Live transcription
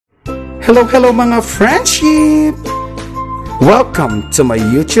Hello mga friendship! Welcome to my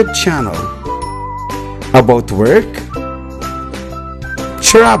YouTube channel about work,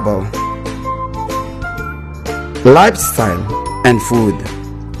 travel, lifestyle, and food.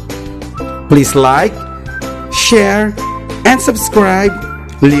 Please like, share, and subscribe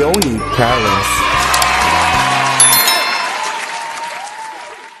Leonie Paris.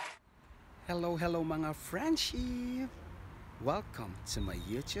 Hello mga friendship! Welcome to my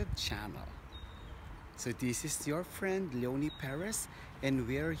YouTube channel. So this is your friend Leonie Paris, and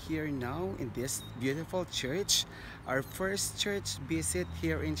we're here now in this beautiful church. Our first church visit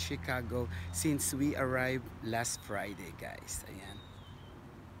here in Chicago since we arrived last Friday, guys. Ayan.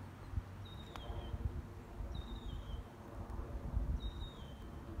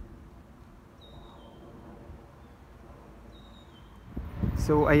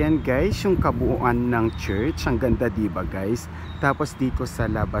 So ayan guys, yung kabuuan ng church, ang ganda diba guys? Tapos dito sa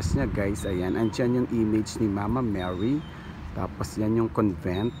labas niya guys, ayan, andyan yung image ni Mama Mary. Tapos yan yung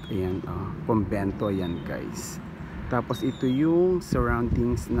convent, ayan, convento yan guys. Tapos ito yung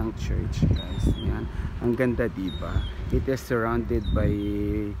surroundings ng church guys, ayan. Ang ganda diba? It is surrounded by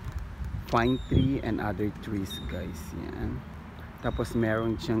pine tree and other trees guys, ayan. Tapos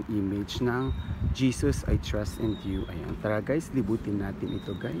meron siyang image ng Jesus, I trust in you. Ayan. Tara guys, libutin natin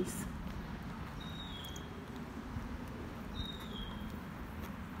ito guys.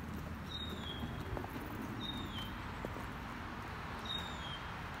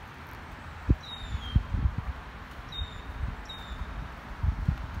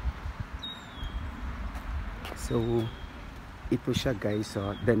 So, ito siya guys,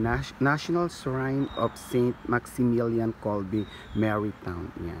 the National Shrine of Saint Maximilian Kolbe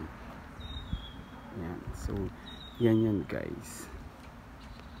Marytown. Yan. Yan. So, yan guys.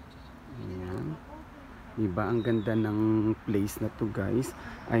 Yan. Diba? Ang ganda ng place na to guys.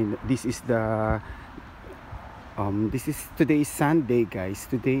 This is today is Sunday guys.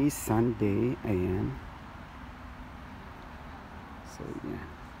 Today is Sunday. Ayan. So,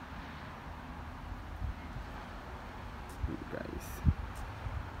 yan. Guys,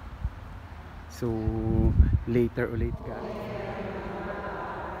 so later ulit guys.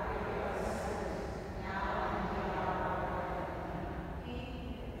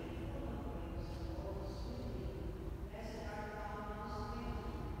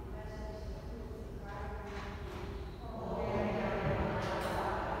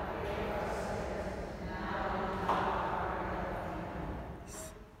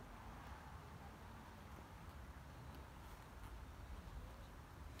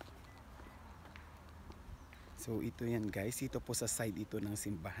 So ito yan guys, ito po sa side ito ng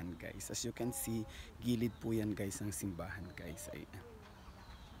simbahan guys. As you can see, gilid po yan guys ng simbahan guys. Ayan.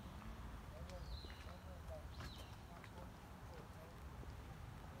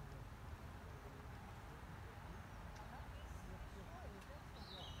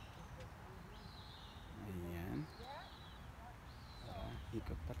 Ayan.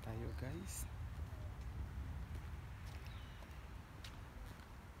 Ikot pa tayo guys.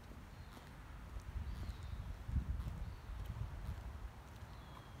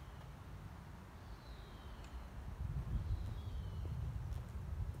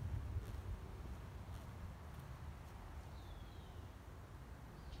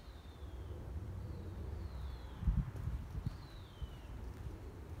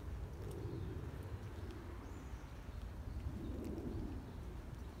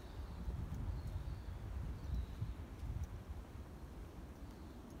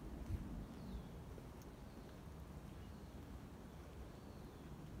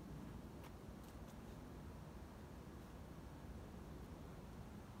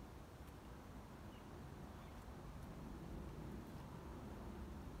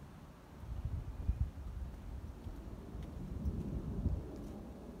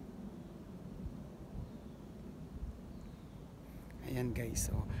 Ayan guys,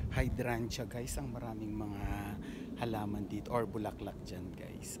 so hydrangea guys, ang maraming mga halaman dito or bulaklak dyan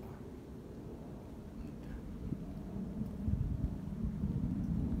guys.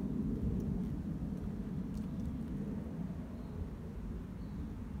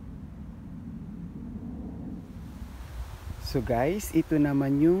 So guys, ito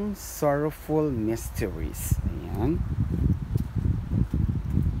naman yung sorrowful mysteries. Ayan.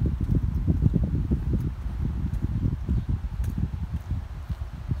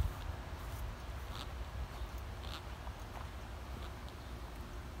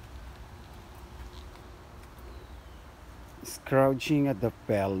 Crouching at the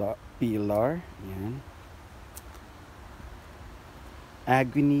pillar. Yan.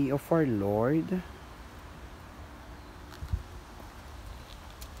 Agony of our Lord.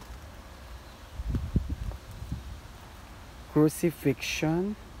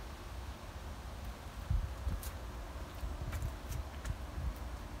 crucifixion,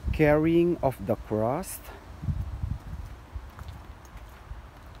 carrying of the cross,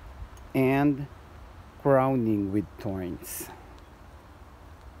 and crowning with thorns.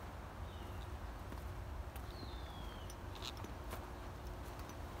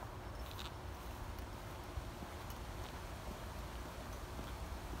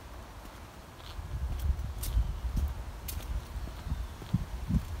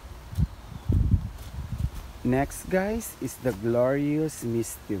 Next guys is the glorious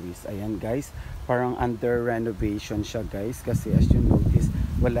mysteries. Ayan guys, parang under renovation siya guys, kasi as you notice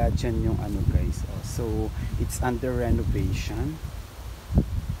wala dyan yung ano guys. Oh, so it's under renovation.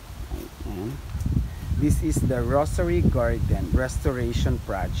 Ayan. This is the Rosary Garden Restoration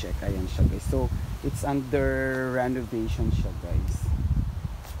Project. Ayan siya guys. So it's under renovation siya guys.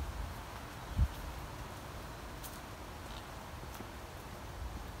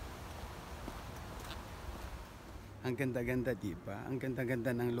 Ang ganda-ganda, diba? Ang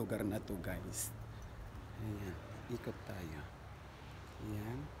ganda-ganda ng lugar na to, guys. Ayan, ikot tayo.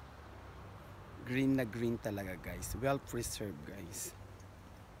 Ayan. Green na green talaga, guys. Well preserved, guys.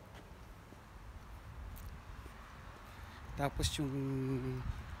 Tapos yung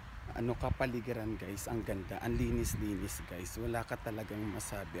ano kapaligiran, guys, ang ganda. Ang linis-linis, guys. Wala ka talagang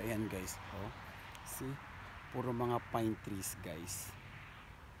masabi. Ayan, guys. Oh. See? Puro mga pine trees, guys.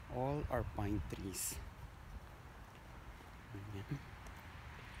 All are pine trees. Ayan.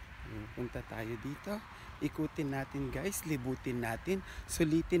 Punta tayo dito, ikutin natin guys, libutin natin,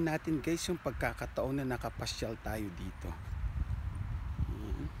 sulitin natin guys yung pagkakataon na nakapasyal tayo dito.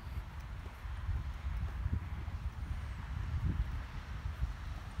 Ayan.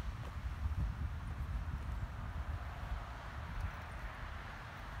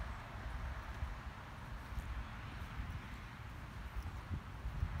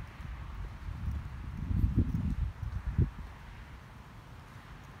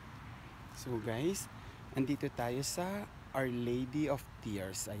 So guys, andito tayo sa Our Lady of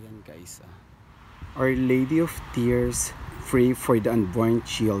Tears. Ayan guys. Our Lady of Tears, pray for the unborn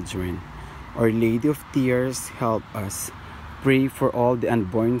children. Our Lady of Tears, help us. Pray for all the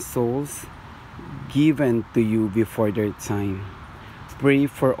unborn souls given to you before their time. Pray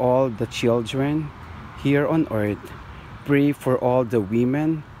for all the children here on earth. Pray for all the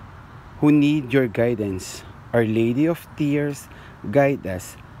women who need your guidance. Our Lady of Tears, guide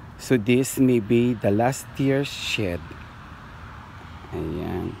us, so this may be the last tears shed.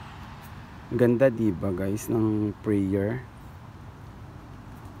 Ayan. Ganda diba guys ng prayer.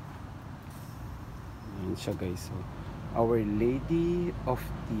 Ayan siya guys. So, Our Lady of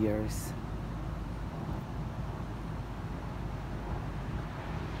Tears.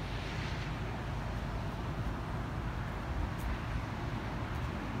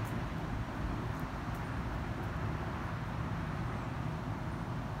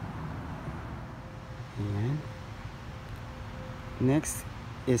 Ayan. Next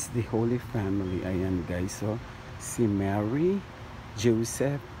is the Holy Family. Ayan guys. So, si Mary,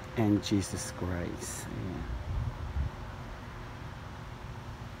 Joseph, and Jesus Christ. Ayan.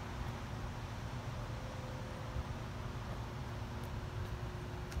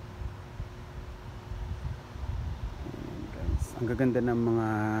 Ayan guys. Ang gaganda ng mga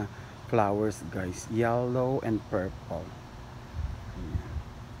flowers guys. Yellow and purple. Ayan.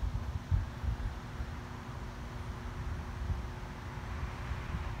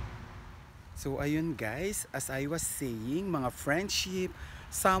 So ayun guys, as I was saying, mga friendship,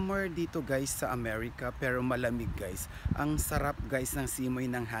 summer dito guys sa Amerika pero malamig guys. Ang sarap guys ng simoy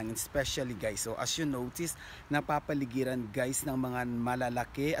ng hangin, especially guys. So as you notice, napapaligiran guys ng mga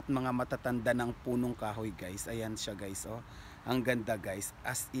malalaki at mga matatanda ng punong kahoy guys. Ayan siya guys. Oh. Ang ganda guys,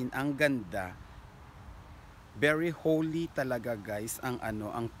 as in ang ganda. Very holy talaga guys ang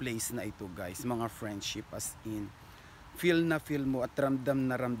ang place na ito guys, mga friendship, as in feel na feel mo at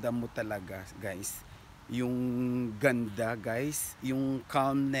ramdam na ramdam mo talaga guys yung ganda guys, yung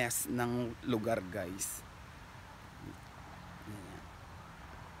calmness ng lugar guys. Ayan.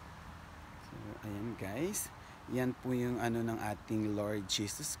 So ayan guys, yan po yung ng ating Lord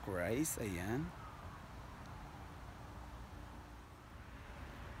Jesus Christ. Ayan.